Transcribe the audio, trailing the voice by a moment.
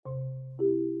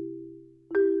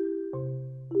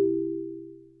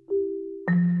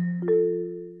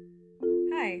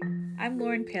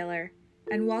Lauren Paler,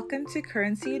 and welcome to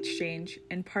Currency Exchange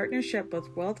in partnership with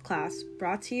World Class,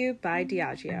 brought to you by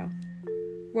Diageo.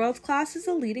 World Class is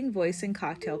a leading voice in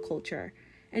cocktail culture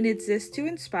and exists to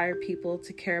inspire people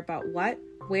to care about what,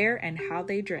 where, and how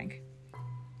they drink.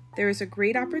 There is a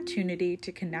great opportunity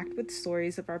to connect with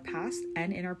stories of our past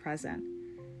and in our present.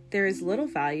 There is little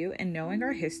value in knowing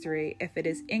our history if it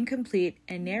is incomplete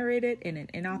and narrated in an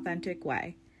inauthentic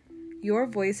way. Your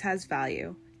voice has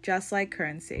value, just like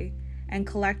currency, and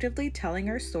collectively telling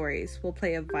our stories will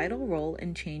play a vital role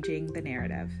in changing the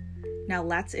narrative. Now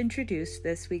let's introduce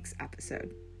this week's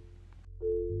episode.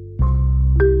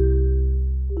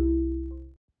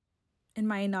 In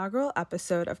my inaugural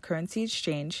episode of Currency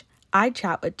Exchange, I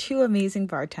chat with two amazing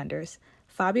bartenders,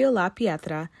 Fabio La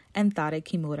Pietra and Tade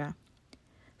Kimura.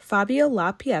 Fabio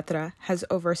La Pietra has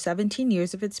over 17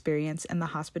 years of experience in the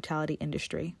hospitality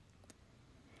industry.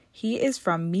 He is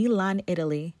from Milan,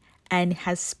 Italy, and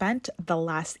has spent the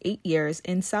last 8 years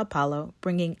in Sao Paulo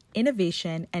bringing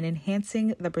innovation and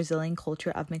enhancing the Brazilian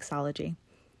culture of mixology.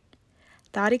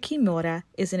 Tade Kimura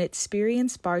is an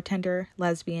experienced bartender,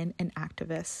 lesbian, and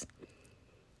activist.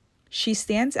 She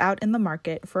stands out in the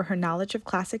market for her knowledge of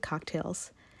classic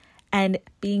cocktails, and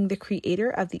being the creator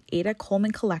of the Ada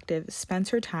Coleman Collective,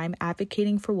 spends her time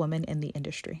advocating for women in the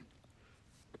industry.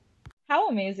 How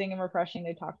amazing and refreshing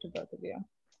to talk to both of you.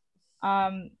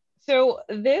 So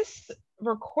this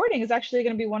recording is actually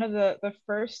going to be one of the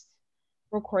first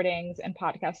recordings and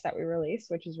podcasts that we release,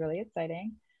 which is really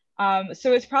exciting.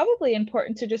 So it's probably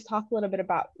important to just talk a little bit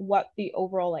about what the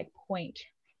overall point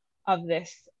of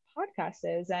this podcast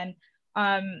is. And,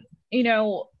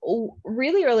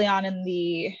 really early on in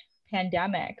the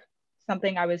pandemic,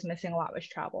 something I was missing a lot was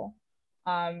travel.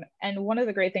 And one of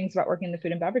the great things about working in the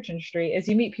food and beverage industry is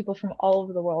you meet people from all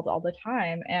over the world all the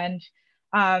time. And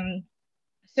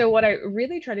so what I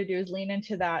really try to do is lean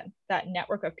into that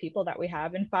network of people that we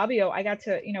have. And Fabio, I got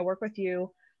to work with you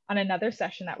on another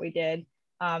session that we did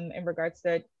in regards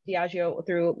to Diageo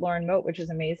through Lauren Moat, which is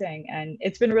amazing. And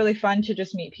it's been really fun to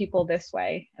just meet people this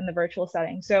way in the virtual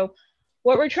setting. So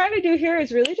what we're trying to do here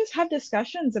is really just have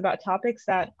discussions about topics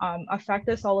that affect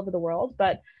us all over the world,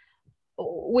 but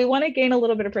we want to gain a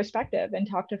little bit of perspective and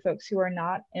talk to folks who are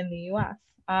not in the US.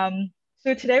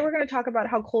 So today we're going to talk about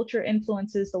how culture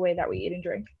influences the way that we eat and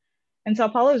drink. And Sao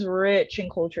Paulo is rich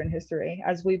in culture and history,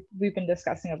 as we've been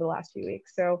discussing over the last few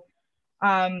weeks. So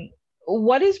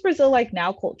what is Brazil like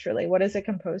now culturally? What is it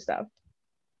composed of?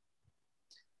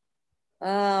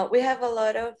 We have a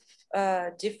lot of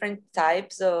different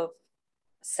types of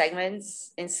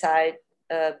segments inside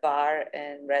bar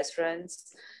and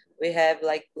restaurants. We have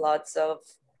lots of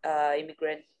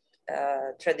immigrant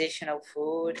traditional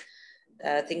food,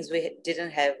 things we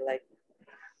didn't have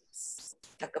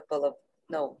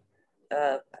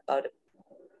about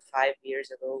 5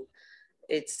 years ago.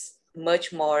 It's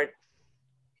much more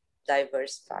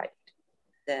diversified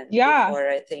than before,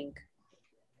 I think.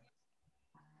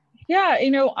 Yeah,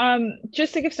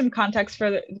 just to give some context for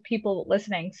the people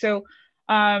listening. So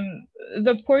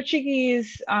the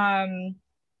Portuguese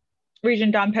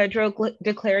region Dom Pedro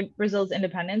declared Brazil's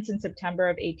independence in September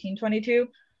of 1822,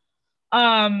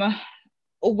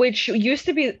 which used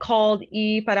to be called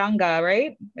Ipiranga,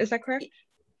 right? Is that correct?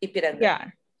 Ipiranga. Yeah,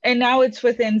 and now it's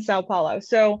within Sao Paulo.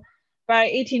 So by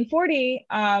 1840,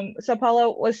 Sao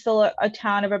Paulo was still a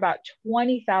town of about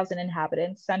 20,000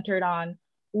 inhabitants, centered on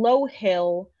Low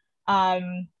Hill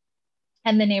and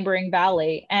the neighboring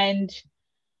valley. And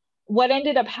what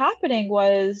ended up happening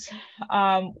was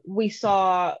we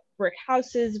saw brick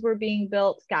houses were being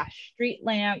built, gas street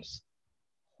lamps,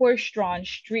 horse-drawn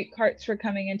street carts were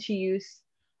coming into use,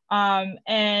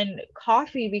 and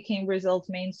coffee became Brazil's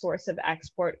main source of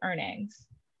export earnings.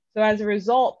 So as a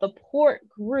result, the port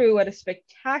grew at a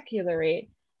spectacular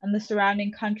rate, and the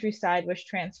surrounding countryside was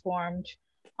transformed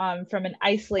from an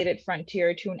isolated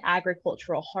frontier to an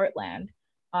agricultural heartland.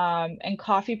 And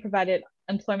coffee provided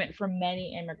employment for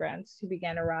many immigrants who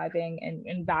began arriving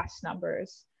in vast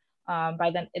numbers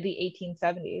by the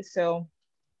 1870s. So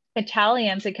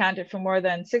Italians accounted for more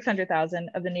than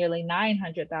 600,000 of the nearly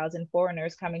 900,000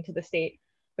 foreigners coming to the state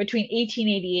between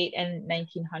 1888 and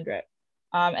 1900.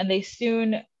 And they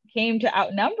soon came to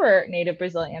outnumber native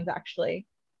Brazilians, actually.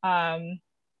 And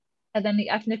then the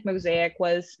ethnic mosaic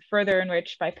was further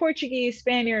enriched by Portuguese,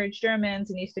 Spaniards, Germans,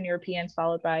 and Eastern Europeans,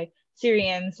 followed by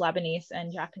Syrians, Lebanese,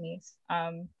 and Japanese.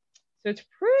 So it's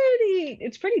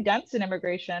pretty dense in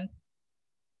immigration.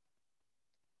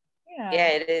 Yeah,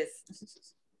 it is.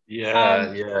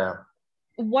 Yeah.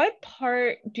 What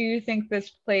part do you think this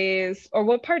plays, or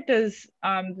what part does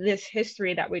this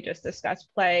history that we just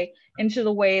discussed play into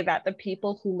the way that the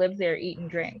people who live there eat and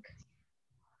drink?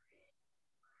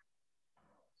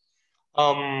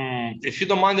 If you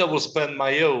don't mind, I will spend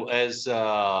my own as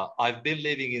I've been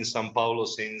living in São Paulo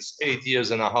since 8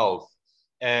 years and a half.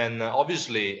 And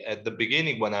obviously, at the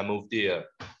beginning when I moved here,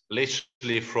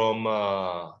 literally from,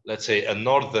 let's say, a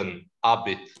northern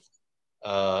habit,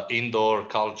 indoor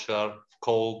culture,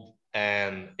 cold,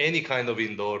 and any kind of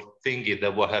indoor thingy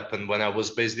that would happen when I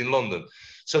was based in London.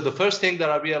 So the first thing that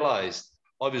I realized,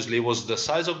 obviously, was the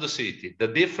size of the city, the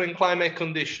different climate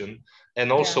condition,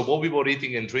 and also what we were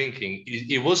eating and drinking.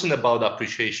 It wasn't about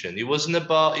appreciation. It was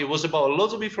about a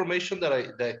lot of information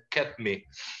that kept me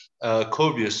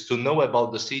curious to know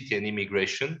about the city and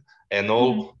immigration and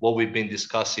all what we've been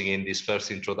discussing in this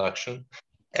first introduction.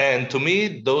 And to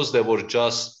me, those that were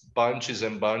just bunches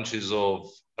and bunches of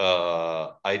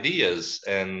ideas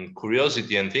and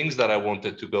curiosity and things that I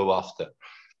wanted to go after.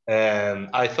 And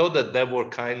I thought that were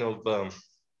kind of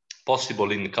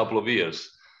possible in a couple of years.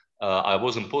 I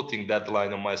wasn't putting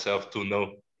deadline on myself to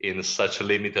know in such a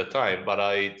limited time, but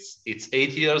it's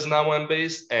 8 years now I'm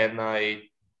based, and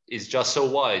it's just so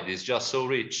wide, it's just so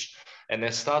rich. And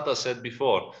as Tata said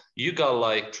before, you got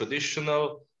like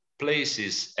traditional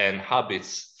places and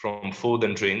habits from food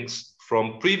and drinks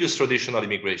from previous traditional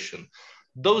immigration.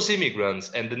 Those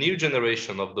immigrants and the new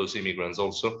generation of those immigrants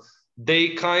also, they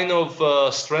kind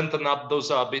of strengthen up those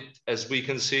habits, as we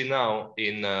can see now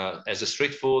in as a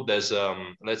street food, as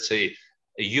let's say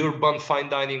a urban fine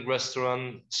dining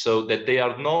restaurant, so that they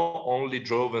are not only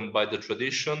driven by the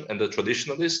tradition and the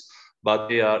traditionalists, but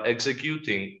they are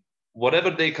executing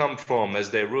whatever they come from as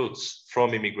their roots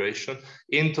from immigration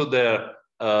into their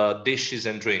dishes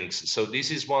and drinks. So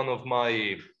this is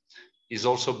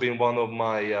also been one of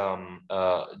my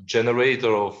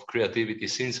generator of creativity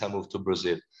since I moved to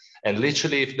Brazil. And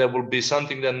literally, if there will be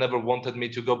something that never wanted me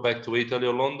to go back to Italy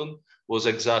or London, was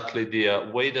exactly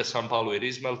the way that São Paulo, it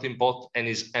is melting pot and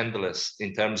is endless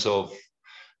in terms of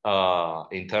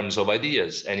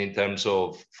ideas and in terms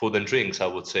of food and drinks, I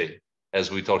would say, as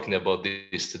we're talking about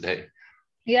this today.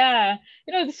 Yeah,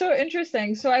 it's so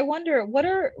interesting. So I wonder, what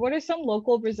are some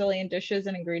local Brazilian dishes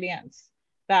and ingredients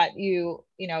that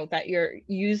that you're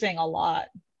using a lot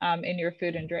in your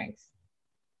food and drinks?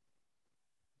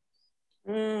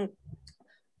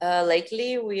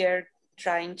 Lately, we are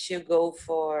trying to go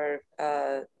for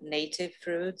native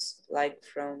fruits, like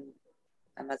from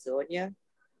Amazonia,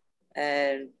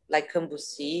 and like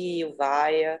cambuci,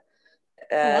 uvaia,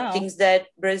 Wow. things that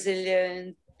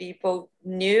Brazilian people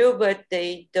knew, but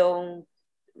they don't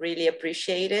really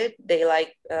appreciate it. They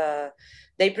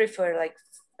prefer like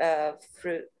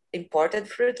imported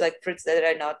fruit, like fruits that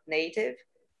are not native.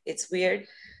 It's weird.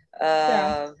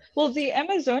 Yeah. Well, the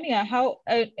Amazonia, how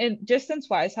in distance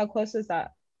wise, how close is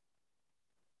that?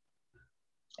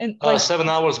 And like 7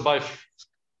 hours by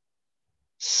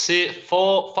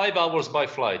 5 hours by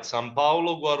flight. São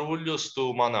Paulo, Guarulhos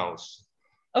to Manaus.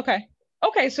 Okay.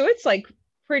 Okay, so it's like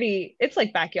it's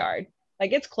like backyard.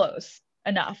 Like it's close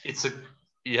enough.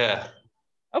 Yeah.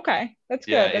 Okay, that's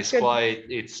good. Yeah, that's it's quite,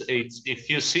 it's if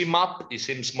you see map, it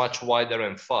seems much wider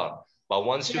and far. But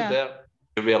once you're there,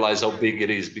 you realize how big it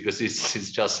is, because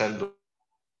it's just endless.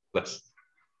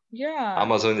 Yeah.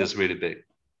 Amazon is really big.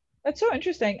 That's so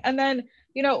interesting. And then,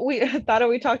 we thought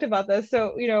we talked about this.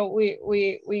 So,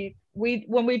 we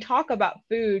when we talk about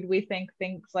food, we think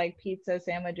things like pizza,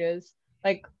 sandwiches,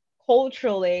 like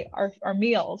culturally are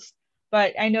meals.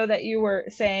 But I know that you were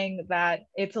saying that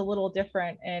it's a little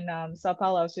different in Sao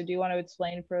Paulo. So do you want to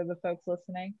explain for the folks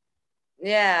listening?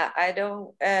 Yeah,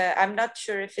 I'm not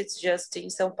sure if it's just in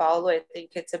Sao Paulo. I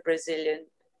think it's a Brazilian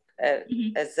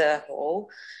as a whole,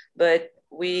 but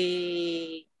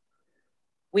we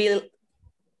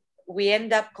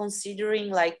end up considering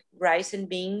like rice and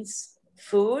beans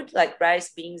food, like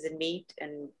rice, beans, and meat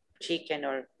and chicken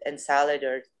and salad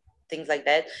or things like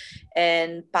that.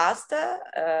 And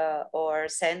pasta or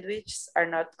sandwiches are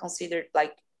not considered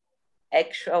like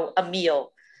actual a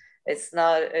meal. It's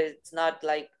not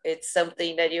like it's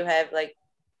something that you have, like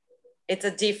it's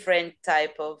a different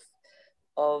type of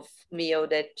meal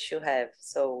that you have.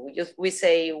 So we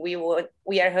say we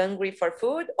are hungry for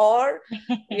food, or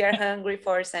we are hungry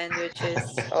for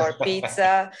sandwiches or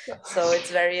pizza. So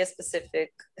it's very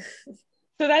specific.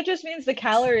 So that just means the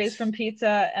calories from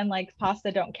pizza and like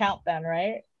pasta don't count then,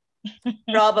 right?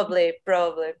 Probably.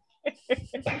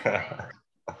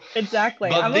 Exactly.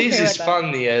 But I'm this okay is with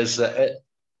funny as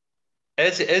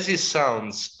it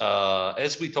sounds,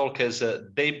 as we talk as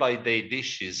day by day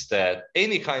dishes that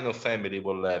any kind of family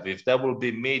will have, if that will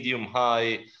be medium,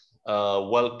 high,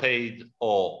 well paid,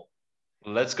 or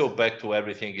let's go back to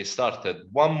everything it started.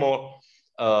 One more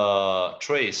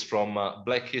trace from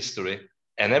Black history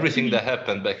and everything that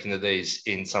happened back in the days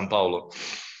in São Paulo.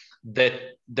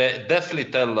 that definitely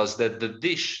tell us that the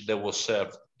dish that was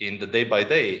served in the day by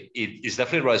day, it is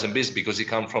definitely rice and beans because it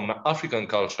comes from African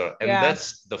culture. And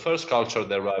that's the first culture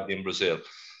that arrived in Brazil.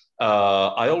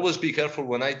 I always be careful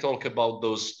when I talk about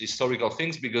those historical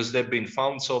things because they've been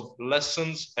founts of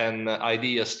lessons and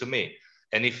ideas to me.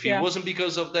 And if it wasn't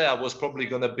because of that, I was probably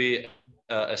going to be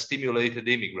a stimulated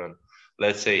immigrant,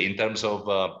 let's say, in terms of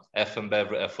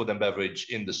food and beverage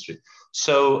industry.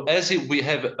 So as we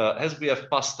have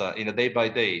pasta in a day by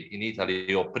day in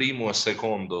Italy, or primo e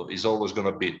secondo is always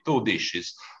going to be two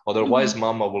dishes. Otherwise,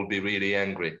 mama will be really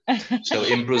angry. So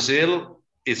in Brazil,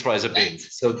 it's rice and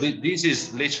beans. So this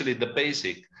is literally the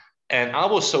basic. And I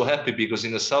was so happy because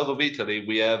in the south of Italy,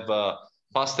 we have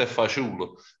pasta e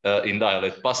fagiolo in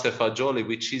dialect, pasta e fagioli,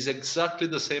 which is exactly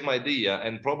the same idea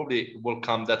and probably will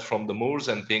come that from the Moors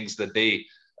and things that they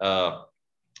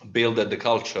built at the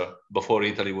culture before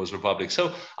Italy was republic.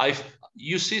 So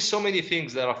you see so many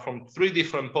things that are from three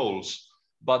different poles,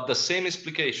 but the same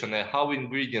explication and how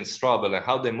ingredients travel and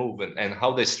how they move and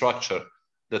how they structure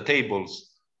the tables,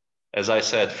 as I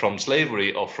said, from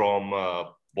slavery or from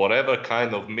whatever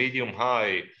kind of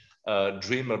medium-high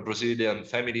dreamer Brazilian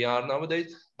family are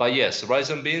nowadays. But yes, rice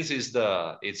and beans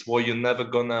it's what you're never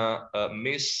gonna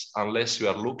miss unless you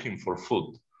are looking for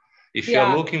food. If you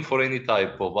are looking for any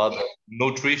type of other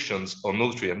nutrients or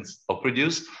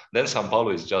produce, then São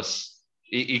Paulo is just,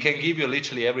 it can give you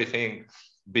literally everything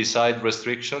beside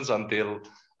restrictions until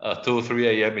 2 or 3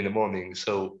 a.m. in the morning.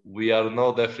 So we are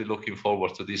not definitely looking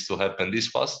forward to this to happen this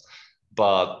fast.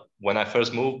 But when I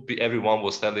first moved, everyone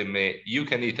was telling me, you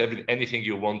can eat anything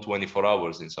you want 24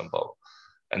 hours in São Paulo.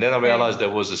 And then I realized there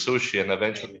was a sushi and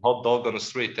eventually hot dog on the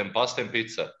street and pasta and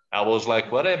pizza. I was like,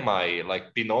 what am I?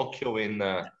 Like Pinocchio in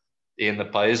the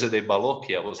Paese dei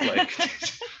Balocchi. I was like,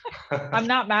 I'm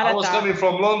not mad at that. I was coming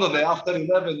from London after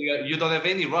 11. You don't have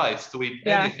any rights to eat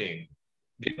anything.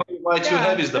 The only right you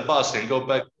have is the bus and go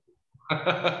back.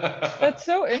 That's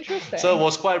so interesting. So it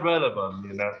was quite relevant,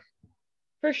 you know.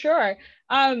 For sure.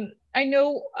 I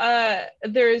know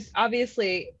there's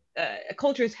obviously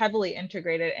culture is heavily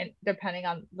integrated and depending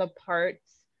on the parts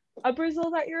of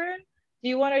Brazil that you're in. Do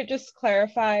you want to just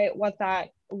clarify what that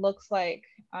looks like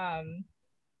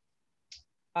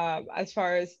as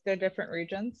far as the different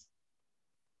regions?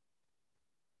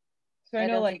 So I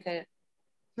know like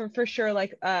for sure,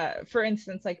 like for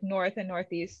instance, like North and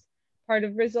Northeast part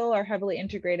of Brazil are heavily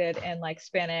integrated in like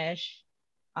Spanish.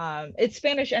 It's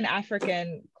Spanish and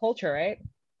African culture, right?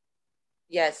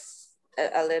 Yes,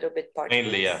 a little bit Portuguese.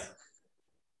 Mainly, yeah.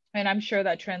 And I'm sure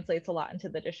that translates a lot into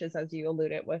the dishes, as you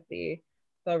alluded with the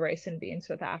rice and beans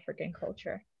with African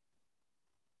culture.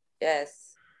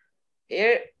 Yes,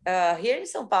 here in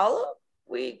São Paulo,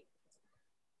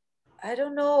 I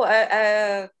don't know.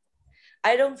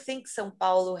 I don't think São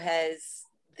Paulo has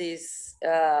this.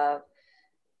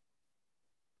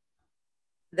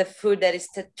 The food that is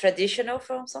traditional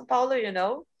from São Paulo, you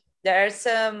know. There are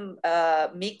some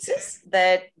mixes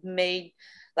that made,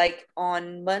 like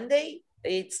on Monday,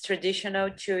 it's traditional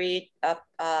to eat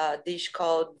a dish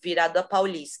called Virada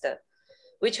Paulista,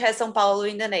 which has São Paulo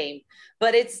in the name,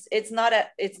 but it's not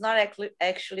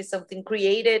actually something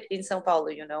created in São Paulo,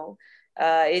 you know.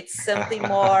 It's something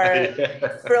more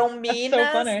from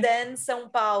Minas than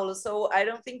São Paulo. So I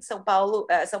don't think São Paulo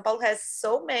has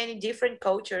so many different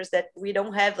cultures that we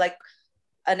don't have like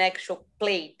an actual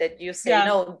plate that you say,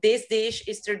 no, this dish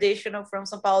is traditional from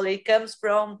São Paulo. It comes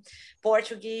from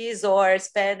Portuguese or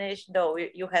Spanish. No,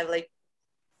 you have like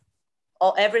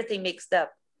everything mixed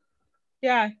up.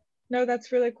 Yeah, no,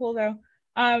 that's really cool though.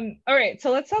 All right,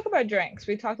 so let's talk about drinks.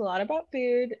 We talked a lot about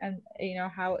food and you know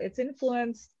how it's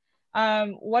influenced.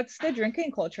 What's the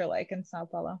drinking culture like in Sao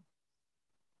Paulo?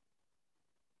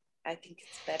 I think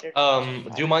it's better.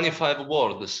 Do you mind if I have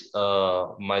words,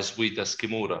 my sweet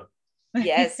Eskimura?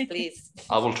 Yes, please.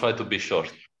 I will try to be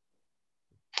short.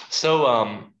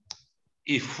 So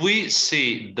if we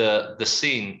see the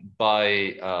scene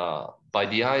by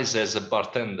the eyes as a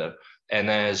bartender and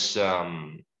as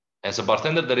a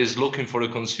bartender that is looking for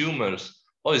the consumers,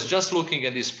 or is just looking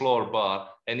at his floor bar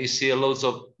and you see loads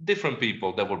of different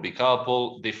people, there will be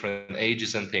couple, different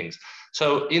ages and things.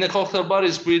 So in a cocktail bar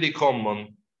is really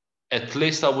common, at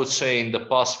least I would say in the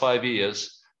past 5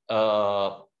 years,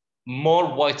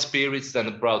 more white spirits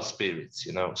than brown spirits,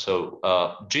 you know. So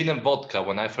gin and vodka,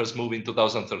 when I first moved in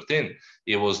 2013,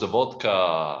 it was the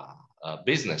vodka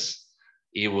business.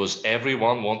 It was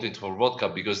everyone wanting to have vodka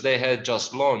because they had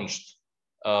just launched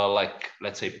like,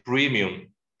 let's say,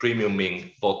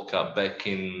 premiuming vodka back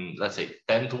in, let's say,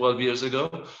 10, 12 years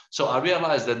ago. So I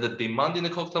realized that the demand in the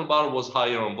cocktail bar was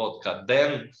higher on vodka.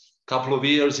 Then couple of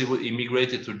years, he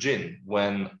immigrated to gin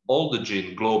when all the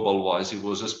gin global-wise, it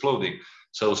was exploding.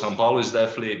 So São Paulo is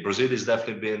definitely, Brazil is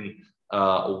definitely been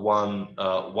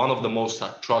one of the most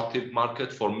attractive market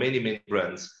for many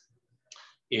brands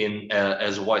in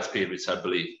as white spirits, I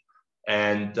believe.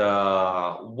 And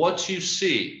what you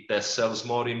see that sells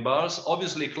more in bars,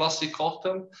 obviously classic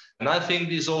cocktail. And I think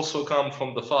this also comes from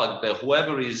the fact that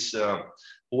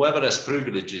whoever has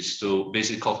privileges to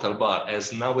visit cocktail bar,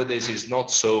 as nowadays is not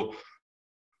so,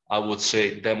 I would say,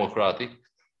 democratic,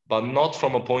 but not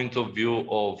from a point of view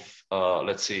of,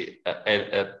 let's say,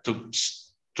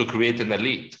 to create an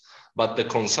elite, but the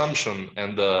consumption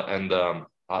and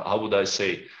how would I say,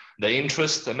 the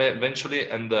interest eventually,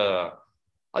 and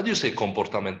how do you say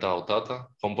comportamental, Tata?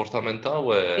 Comportamental?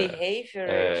 Behavior,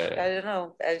 I don't know,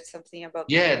 something about...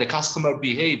 Yeah, the customer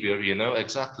behavior,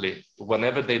 exactly.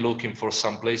 Whenever they're looking for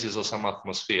some places or some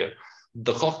atmosphere,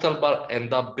 the cocktail bar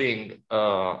end up being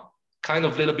kind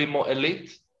of a little bit more elite.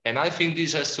 And I think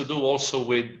this has to do also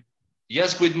with,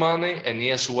 yes, with money, and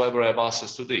yes, whoever have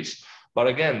access to this. But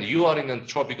again, you are in a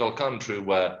tropical country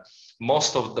where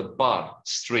most of the bar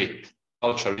street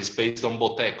culture is based on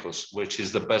botecos, which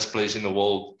is the best place in the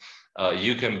world.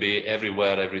 You can be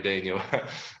everywhere, every day,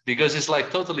 because it's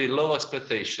like totally low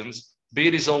expectations.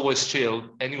 Beer is always chilled,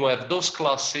 and you have those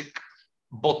classic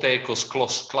botecos,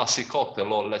 classic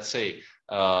cocktail, or let's say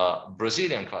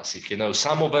Brazilian classic.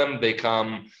 Some of them, they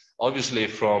come obviously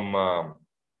from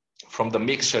the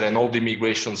mixture and all the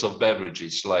migrations of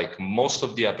beverages. Like most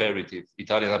of the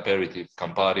Italian aperitif,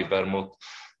 Campari, Vermouth,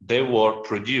 they were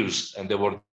produced, and they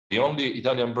were the only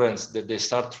Italian brands that they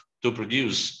start to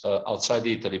produce outside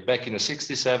Italy back in the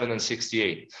 67 and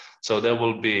 68. So there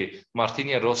will be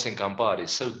Martini and Rosso and Campari.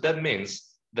 So that means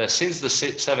that since the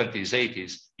 70s,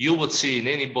 80s, you would see in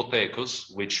any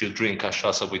botecos, which you drink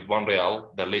cachaça with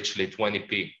 $1, they're literally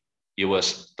 20p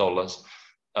US dollars,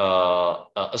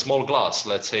 a small glass,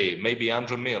 let's say, maybe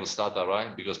 100 mils, Tata,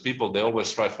 right? Because people, they always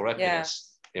strive for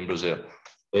happiness in Brazil.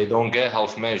 They don't get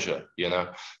half measure,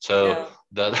 So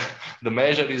the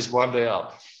measure is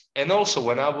 $1. And also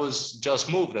when I was just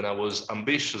moved and I was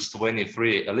ambitious,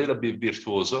 23, a little bit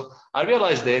virtuoso, I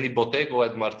realized that any boteco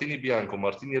had Martini Bianco,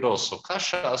 Martini Rosso,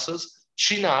 cachaças,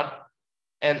 Cynar,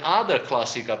 and other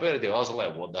classic aperitifs. I was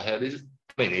like, what the hell is,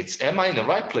 am I in the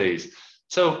right place?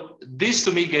 So this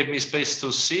to me gave me space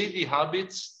to see the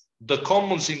habits, the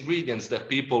common ingredients that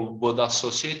people would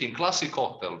associate in classic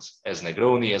cocktails as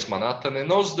Negroni, as Manhattan,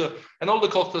 and all the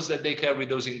cocktails that they carry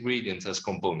those ingredients as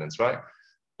components, right?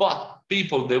 But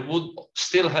people, they would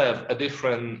still have a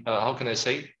different, how can I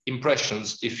say,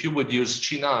 impressions if you would use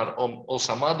Cynar or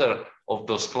some other of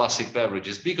those classic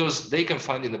beverages, because they can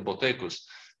find in the botecos.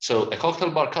 So a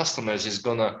cocktail bar customers is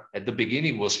gonna, at the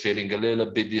beginning, was feeling a little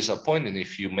bit disappointed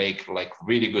if you make like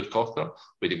really good cocktail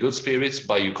with the good spirits,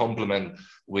 but you complement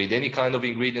with any kind of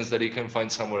ingredients that you can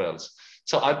find somewhere else.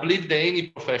 So I believe that any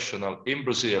professional in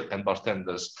Brazil and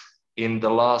bartenders in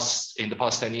the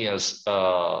past 10 years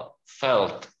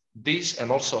felt this and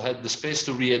also had the space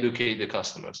to re-educate the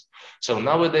customers. So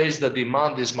nowadays the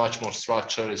demand is much more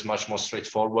structured, is much more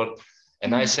straightforward.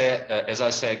 And I say, as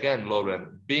I say again,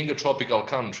 Lauren, being a tropical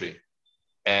country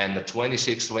and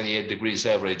 26, 28 degrees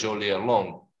average all year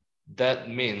long, that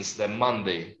means that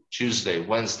Monday, Tuesday,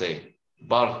 Wednesday,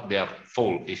 bar, they are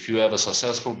full. If you have a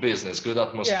successful business, good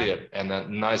atmosphere, and a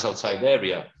nice outside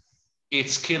area,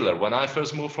 it's killer. When I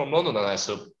first moved from London, and I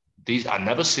said, I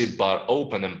never see bar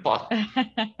open and packed,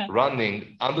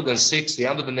 running 160,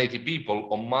 180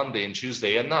 people on Monday and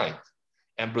Tuesday at night.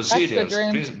 And Brazilians,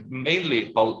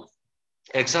 mainly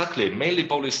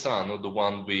Paulistano, the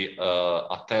one we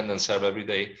attend and serve every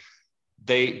day,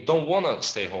 they don't want to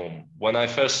stay home. When I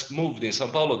first moved in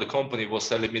São Paulo, the company was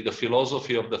telling me the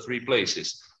philosophy of the 3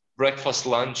 places: breakfast,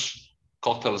 lunch,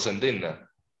 cocktails, and dinner.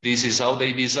 This is how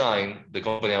they design the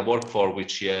company I work for,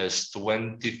 which has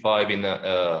 25 in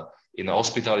a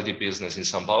hospitality business in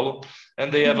São Paulo,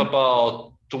 and they have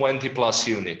about 20 plus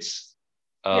units.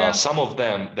 Some of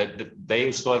them that they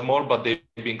used to have more, but they've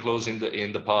been closed in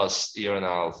the past year and a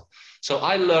half. So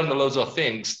I learned a lot of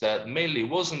things that mainly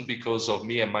wasn't because of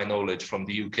me and my knowledge from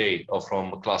the UK or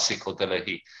from classic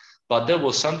hotelerie, but there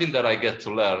was something that I get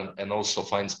to learn and also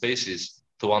find spaces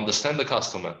to understand the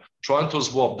customer, trying to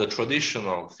swap the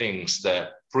traditional things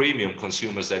that premium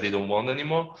consumers that they don't want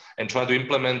anymore, and try to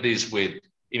implement this with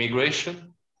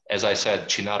immigration. As I said,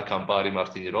 Cynar, Campari,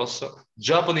 Martini Rosso,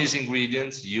 Japanese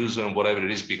ingredients, yuzu and whatever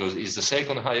it is, because it's the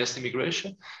second highest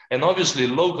immigration, and obviously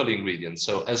local ingredients.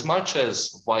 So as much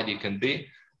as wide it can be,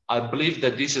 I believe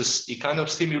that it kind of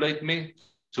stimulates me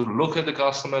to look at the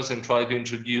customers and try to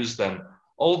introduce them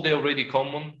all the already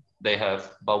common, they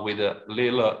have, but with a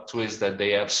little twist that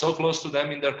they have so close to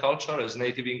them in their culture as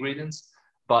native ingredients,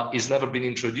 but it's never been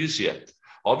introduced yet.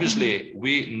 Obviously,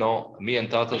 we know, me and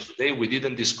Tata today, we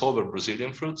didn't discover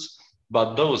Brazilian fruits,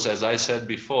 but those, as I said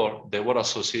before, they were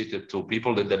associated to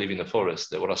people that live in the forest.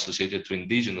 They were associated to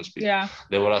indigenous people. Yeah.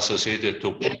 They were associated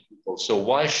to people. So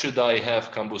why should I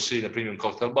have Cambuci in a premium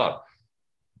cocktail bar?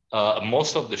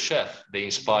 Most of the chefs, they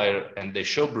inspire and they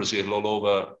show Brazil all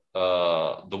over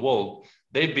the world.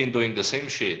 They've been doing the same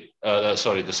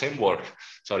the same work.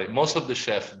 Most of the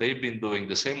chefs, they've been doing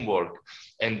the same work,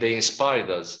 and they inspired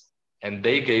us, and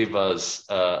they gave us,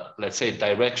 let's say,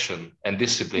 direction and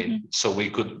discipline, so we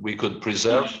could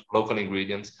preserve local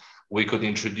ingredients, we could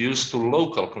introduce to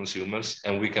local consumers,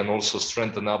 and we can also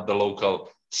strengthen up the local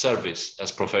service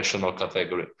as professional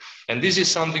category. And this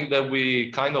is something that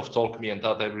we kind of talk, me and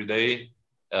Tata, every day,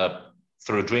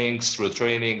 through drinks, through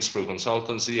trainings, through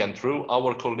consultancy, and through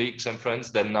our colleagues and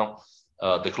friends that now,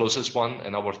 the closest one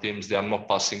and our teams, they are not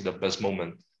passing the best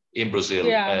moment in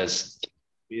Brazil, as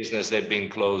business they've been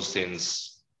closed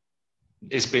since.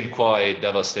 It's been quite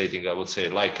devastating, I would say,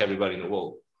 like everybody in the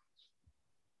world.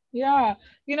 Yeah,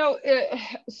 you know,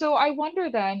 so I wonder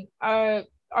then,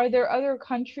 are there other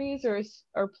countries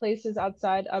or places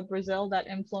outside of Brazil that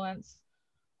influence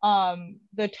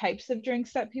the types of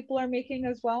drinks that people are making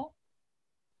as well?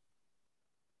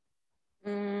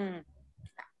 From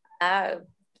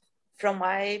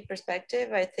my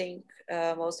perspective, I think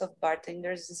most of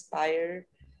bartenders inspire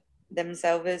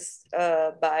themselves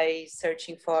by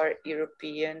searching for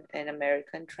European and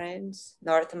American trends,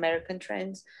 North American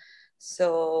trends.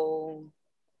 So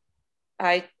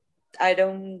I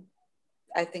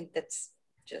think that's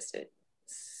just it.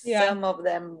 Yeah. Some of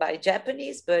them by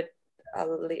Japanese, but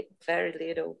very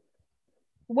little.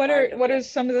 What are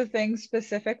some of the things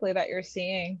specifically that you're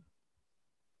seeing?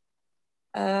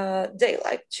 They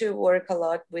like to work a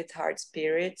lot with hard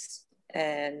spirits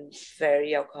and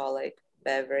very alcoholic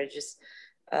beverages.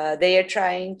 They are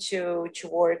trying to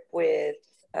work with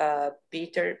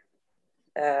bitters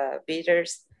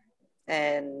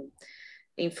and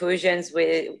infusions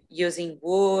with using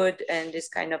wood and this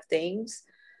kind of things.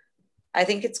 I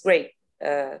think it's great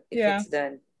if it's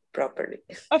done properly.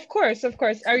 Of course.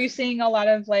 Are you seeing a lot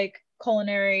of like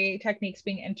culinary techniques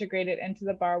being integrated into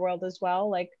the bar world as well,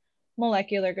 like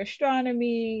molecular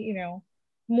gastronomy, you know,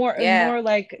 more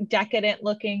like decadent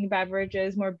looking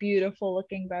beverages, more beautiful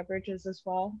looking beverages as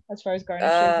well, as far as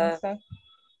garnishes and stuff?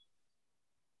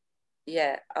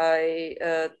 Yeah,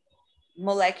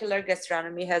 molecular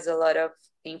gastronomy has a lot of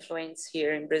influence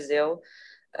here in Brazil.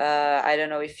 I don't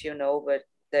know if you know, but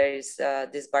there is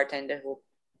this bartender who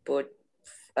put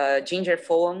ginger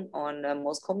foam on a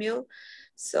Moscow Mule.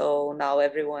 So now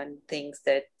everyone thinks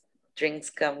that drinks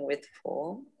come with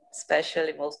foam,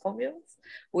 especially Moscow Mules,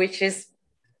 which is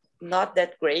not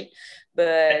that great,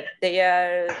 but they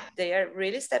are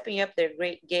really stepping up their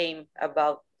great game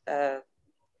about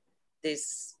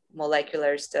this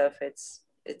molecular stuff.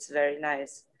 It's very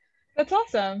nice. That's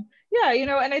awesome. Yeah, you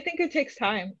know, and I think it takes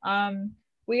time.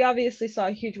 We obviously saw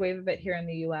a huge wave of it here in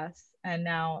the US, and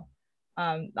now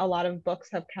a lot of books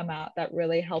have come out that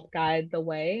really help guide the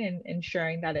way in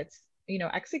ensuring that it's, you know,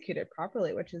 executed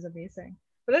properly, which is amazing.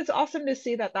 But it's awesome to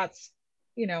see that that's,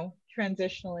 you know,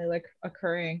 transitionally like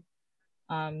occurring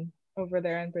over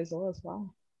there in Brazil as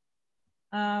well.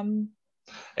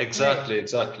 Exactly.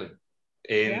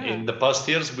 In the past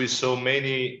years, we saw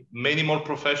many more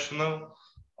professional,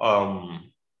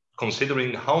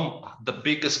 considering how the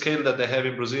big scale that they have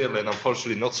in Brazil, and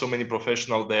unfortunately not so many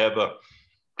professionals, they have a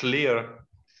clear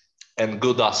and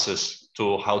good access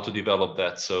to how to develop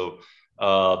that. So,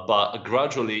 but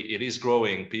gradually it is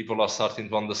growing. People are starting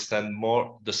to understand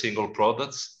more the single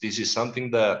products. This is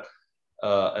something that,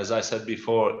 as I said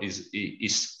before,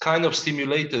 is kind of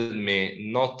stimulated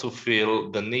me not to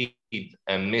feel the need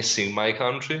and missing my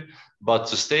country, but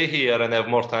to stay here and have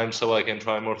more time so I can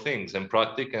try more things and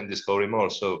practice and discover more.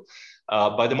 So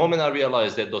by the moment I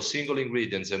realized that those single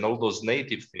ingredients and all those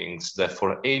native things that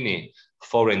for any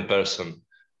foreign person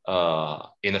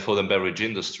in the food and beverage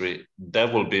industry,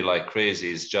 that will be like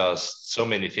crazy. It's just so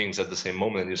many things at the same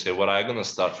moment. You say, what are you going to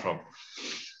start from?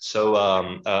 So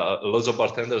lots of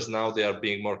bartenders now, they are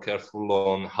being more careful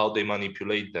on how they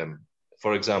manipulate them.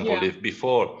 For example, if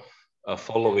before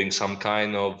following some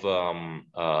kind of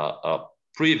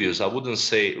previous, I wouldn't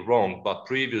say wrong, but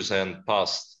previous and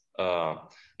past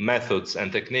methods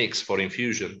and techniques for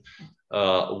infusion,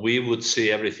 we would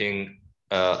see everything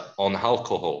on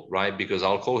alcohol, right? Because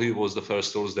alcohol was the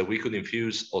first tools that we could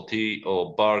infuse, or tea,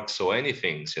 or barks, or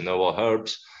anything, you know, or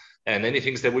herbs, and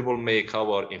anything that we will make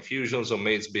our infusions or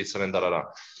maize, bitter, and da.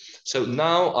 So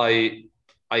now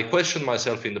I question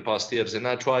myself in the past years, and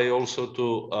I try also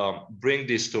to bring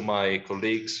this to my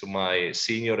colleagues, to my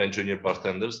senior and junior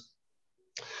bartenders.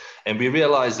 And we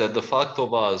realized that the fact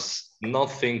of us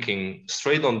not thinking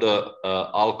straight on the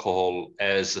alcohol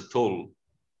as a tool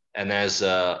and as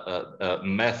a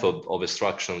method of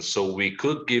extraction, so we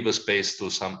could give a space to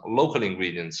some local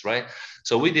ingredients, right?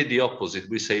 So we did the opposite.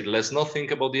 We said, let's not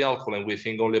think about the alcohol, and we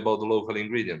think only about the local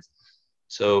ingredients.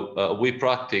 So we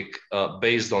practice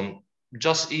based on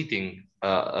just eating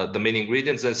the main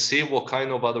ingredients and see what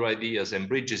kind of other ideas and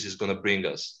bridges is going to bring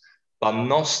us, but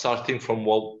not starting from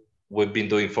what we've been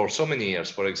doing for so many years.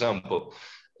 For example,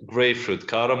 grapefruit,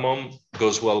 cardamom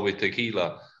goes well with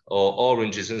tequila, or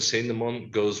oranges and cinnamon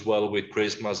goes well with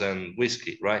Christmas and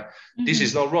whiskey, right? Mm-hmm. This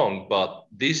is not wrong, but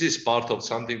this is part of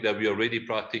something that we already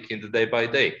practice in the day by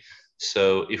day.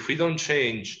 So if we don't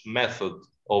change method,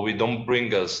 or we don't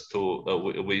bring us to,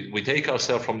 we take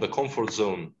ourselves from the comfort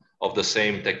zone of the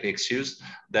same techniques used,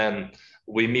 then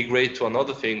we migrate to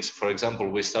another things. For example,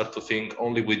 we start to think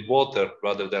only with water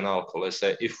rather than alcohol. Let's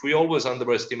say, if we always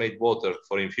underestimate water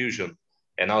for infusion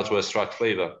and how to extract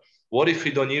flavor, what if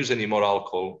we don't use any more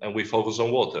alcohol and we focus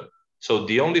on water? So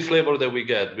the only flavor that we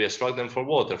get, we extract them from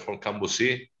water, from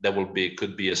Cambusi, that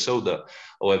could be a soda.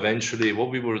 Or eventually what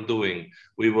we were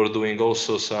doing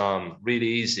also some really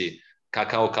easy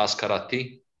cacao cascara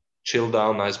tea, chill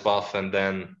down, nice bath, and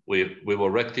then we were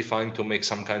rectifying to make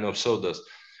some kind of sodas.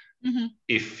 Mm-hmm.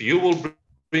 If you will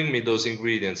bring me those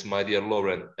ingredients, my dear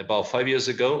Lauren, about 5 years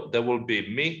ago, there will be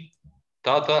me,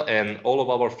 Tata, and all of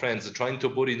our friends trying to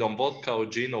put it on vodka or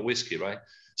gin or whiskey, right?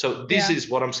 So this is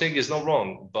what I'm saying is not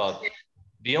wrong, but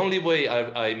the only way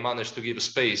I managed to give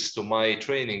space to my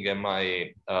training and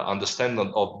my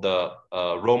understanding of the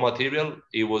raw material,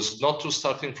 it was not to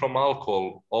starting from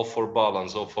alcohol or for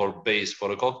balance or for base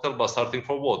for a cocktail, but starting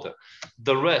from water.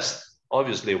 The rest,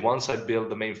 obviously, once I built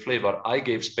the main flavor, I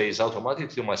gave space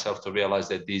automatically to myself to realize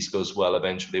that this goes well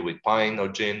eventually with pine or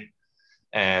gin.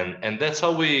 And that's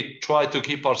how we try to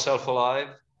keep ourselves alive,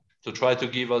 to try to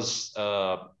give us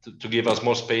to give us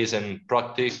more space and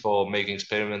practice for making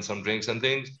experiments on drinks and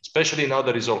things, especially now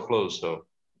that it's all closed. So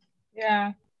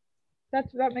yeah, that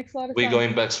makes a lot of sense. We're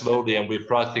going back slowly, and we're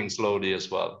practicing slowly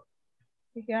as well.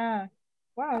 Yeah,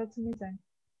 wow, that's amazing.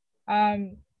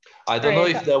 I don't know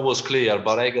if that was clear,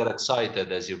 but I got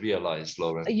excited, as you realized,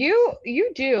 Lauren.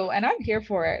 You do, and I'm here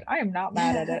for it. I am not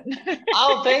mad at it.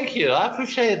 Oh, thank you. I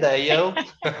appreciate that, yo.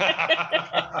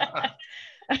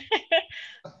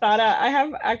 Sara, I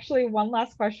have actually one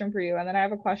last question for you, and then I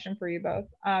have a question for you both.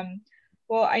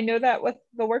 Well, I know that with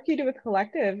the work you do with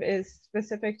Collective is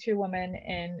specific to women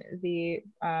in the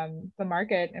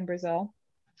market in Brazil,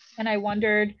 and I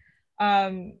wondered,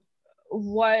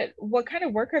 what kind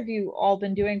of work have you all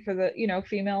been doing for the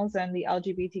females and the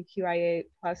LGBTQIA+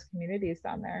 communities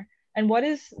down there, and what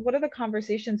are the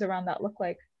conversations around that look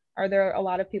like? Are there a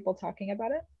lot of people talking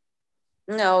about it?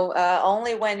 No,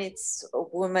 only when it's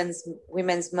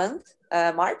Women's Month,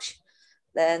 March,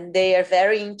 then they are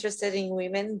very interested in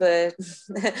women, but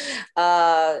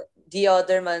the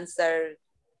other months are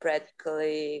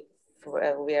practically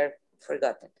we are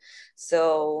forgotten.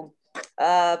 So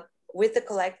with the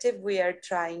Collective, we are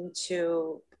trying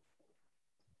to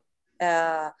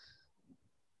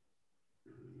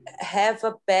have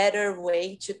a better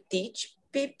way to teach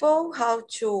people how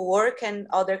to work and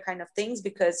other kind of things,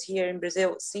 because here in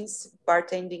Brazil, since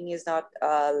bartending is not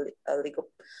a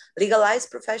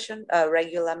legalized profession,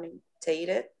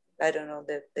 regulated, I don't know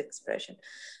the expression,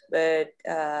 but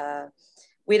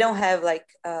we don't have like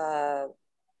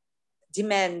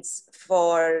demands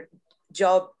for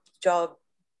jobs.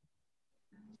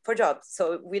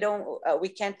 So we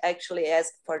can't actually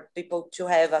ask for people to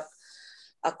have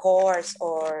a course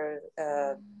or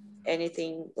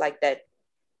anything like that.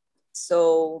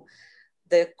 So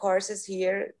the courses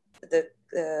here, the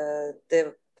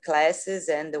classes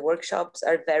and the workshops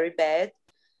are very bad.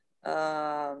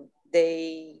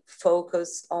 They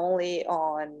focus only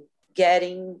on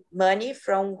getting money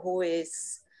from who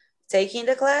is taking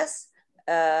the class,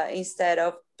 instead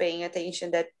of paying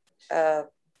attention that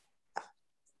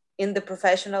in the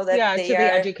professional that they to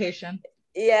the education.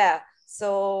 Yeah.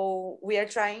 So we are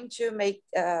trying to make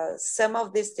some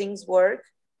of these things work.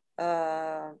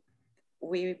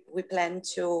 We plan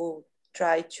to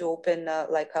try to open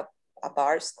like a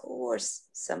bar school or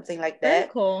something like that.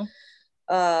 Very cool.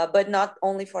 But not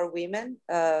only for women.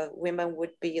 Women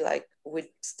would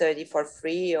study for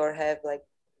free or have like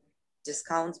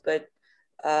discounts, but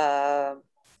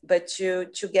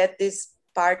to get this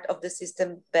part of the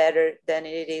system better than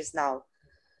it is now,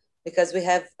 because we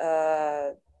have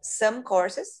some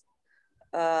courses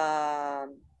But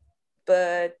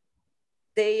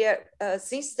they are,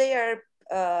 since they are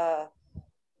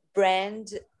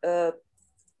brand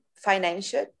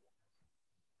financial,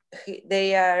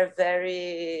 they are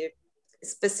very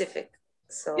specific.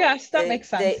 So yes, that makes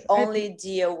sense. They only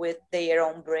deal with their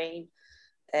own brain,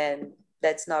 and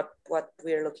that's not what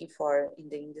we're looking for in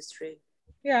the industry.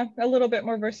 Yeah, a little bit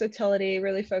more versatility,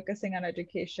 really focusing on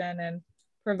education and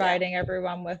providing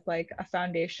everyone with like a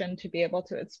foundation to be able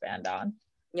to expand on.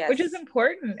 Yes. Which is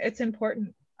important. It's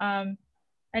important. And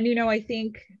you know, I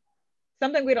think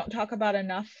something we don't talk about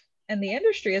enough in the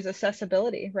industry is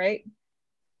accessibility, right?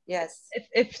 Yes.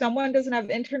 If someone doesn't have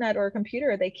internet or a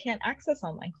computer, they can't access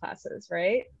online classes,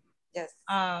 right? Yes.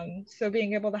 So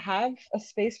being able to have a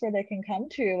space where they can come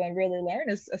to and really learn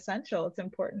is essential. It's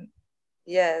important.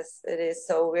 Yes, it is.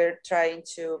 So we're trying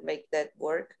to make that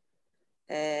work,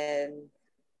 and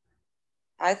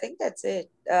I think that's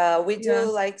it. We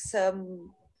do like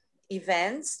some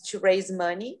events to raise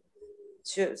money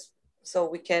so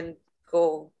we can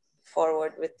go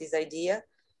forward with this idea,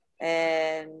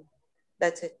 and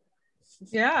that's it.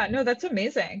 Yeah, no, that's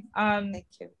amazing. Thank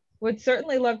you. Would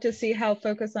certainly love to see how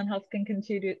Focus on Health can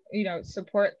continue to, you know,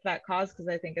 support that cause, because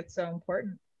I think it's so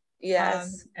important.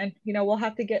 Yes. And you know, we'll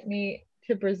have to get me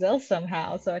to Brazil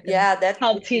somehow so I can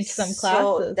help teach some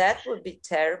classes. That would be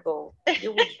terrible.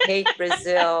 You would hate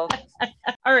Brazil.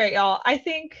 All right, y'all. I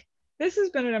think this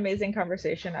has been an amazing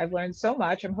conversation. I've learned so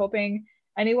much. I'm hoping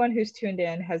anyone who's tuned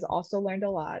in has also learned a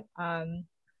lot.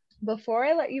 Before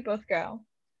I let you both go,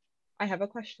 I have a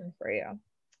question for you.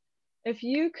 If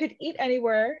you could eat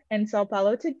anywhere in Sao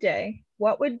Paulo today,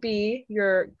 what would be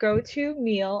your go-to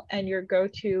meal and your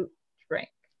go-to drink?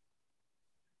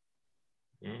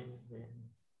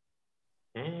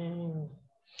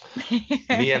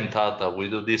 Me and Tata, we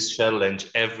do this challenge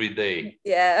every day.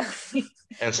 Yeah.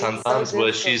 And sometimes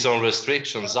when she's on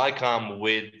restrictions, I come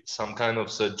with some kind of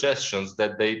suggestions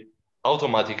that they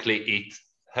automatically eat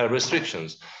her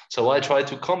restrictions. So I try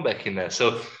to come back in there.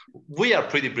 So we are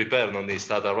pretty prepared on this,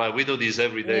 Tata, right? We do this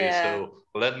every day. Yeah. So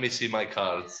let me see my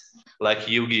cards. Like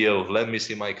Yu-Gi-Oh! Let me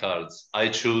see my cards. I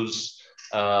choose,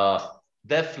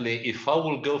 definitely, if I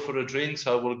will go for a drink,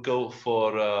 I will go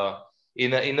for,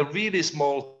 in a really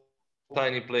small,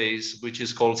 tiny place, which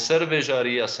is called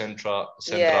Cervejaria Central,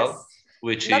 yes.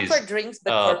 Which not is for drinks,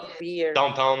 but for beer.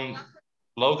 Downtown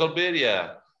local beer,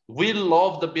 yeah. We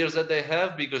love the beers that they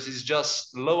have because it's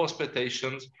just low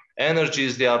expectations.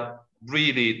 Energies, they are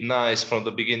really nice from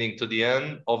the beginning to the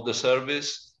end of the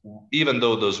service, even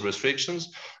though those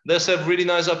restrictions. They serve really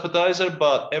nice appetizer,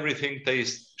 but everything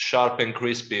tastes sharp and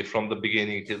crispy from the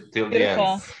beginning till the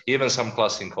end. Even some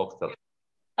classic cocktail.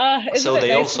 So they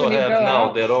nice also have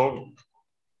now their own.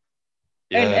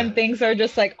 Yeah. And things are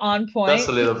just like on point. That's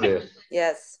a little bit.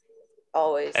 Yes.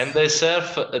 Always. And they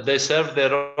serve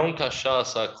their own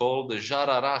cachaça called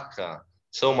jararaca.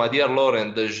 So, my dear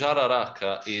Lauren, the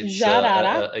jararaca is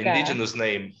an indigenous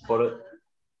name for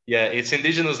it's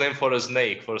indigenous name for a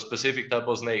snake, for a specific type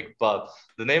of snake. But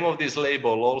the name of this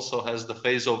label also has the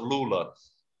face of Lula.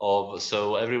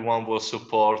 So everyone will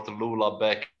support Lula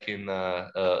back in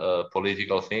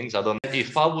political things. I don't know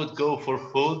if I would go for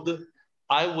food.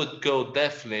 I would go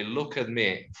definitely. Look at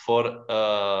me for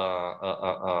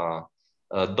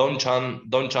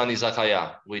Donchan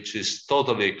Izakaya, which is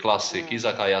totally classic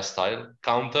Izakaya style,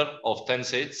 counter of 10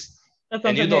 seats.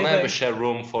 And you don't have a share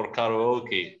room for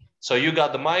karaoke. So you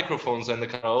got the microphones and the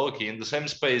karaoke in the same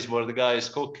space where the guy is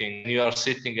cooking and you are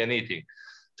sitting and eating.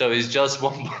 So it's just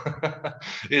one,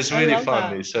 it's really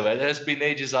funny. That. So it has been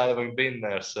ages I haven't been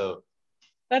there. So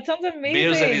that sounds amazing.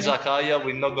 Beers and Izakaya,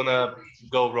 we're not gonna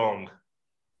go wrong.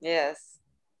 Yes.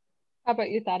 How about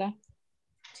you, Tata?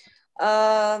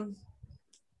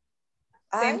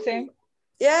 Same.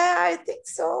 Yeah, I think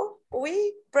so.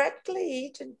 We practically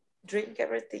eat and drink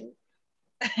everything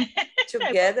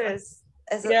together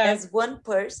as one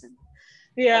person.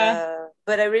 Yeah.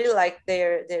 But I really like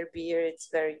their beer. It's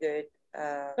very good.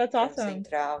 That's awesome.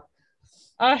 Central.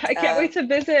 I can't wait to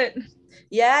visit.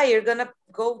 Yeah, you're gonna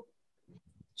go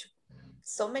to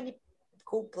so many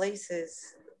cool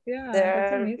places. Yeah,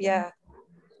 that's amazing. Yeah.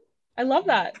 I love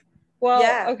that.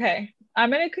 Well, okay.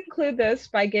 I'm going to conclude this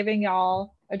by giving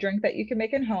y'all a drink that you can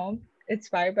make at home,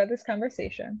 inspired by this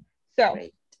conversation. So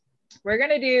we're going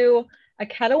to do a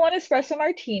Ketel One Espresso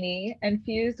Martini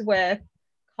infused with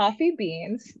coffee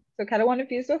beans. So Ketel One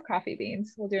infused with coffee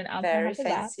beans. We'll do an ounce and a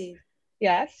half of that.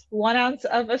 Yes, 1 ounce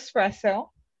of espresso.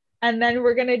 And then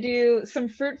we're going to do some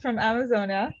fruit from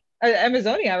Amazonia,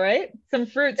 right? Some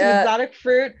fruit, some exotic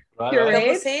fruit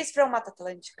pureed. Você is from Mata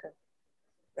Atlântica,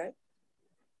 right?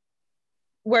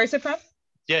 Where is it from?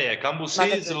 Yeah. Cambuci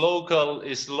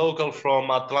is local from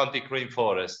Atlantic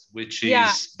rainforest, which Yeah.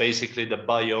 is basically the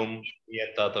biome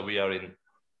that we are in.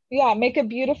 Yeah, make a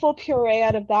beautiful puree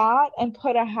out of that and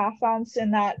put a 1/2 ounce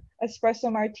in that espresso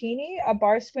martini, a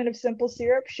bar spoon of simple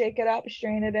syrup, shake it up,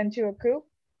 strain it into a coupe.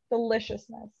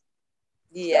 Deliciousness.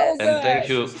 Yes. So And thank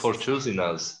good. you for choosing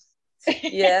us.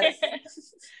 Yes.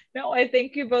 No, I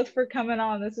thank you both for coming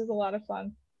on. This is a lot of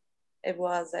fun. It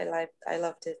was. I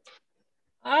loved it.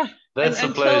 That's a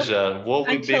pleasure. What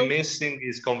we've been missing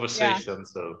is conversation. Yeah.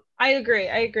 So I agree.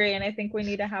 And I think we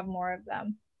need to have more of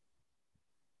them.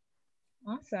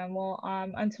 Awesome. Well,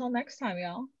 until next time,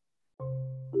 y'all.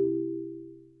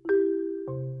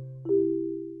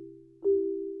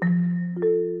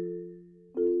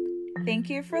 Thank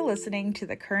you for listening to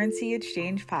the Currency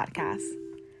Exchange podcast.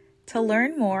 To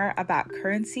learn more about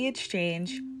currency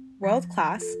exchange, World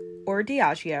Class, or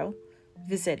Diageo,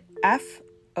 visit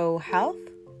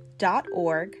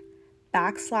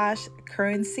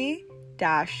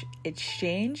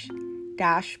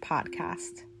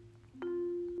fohealth.org/currency-exchange-podcast.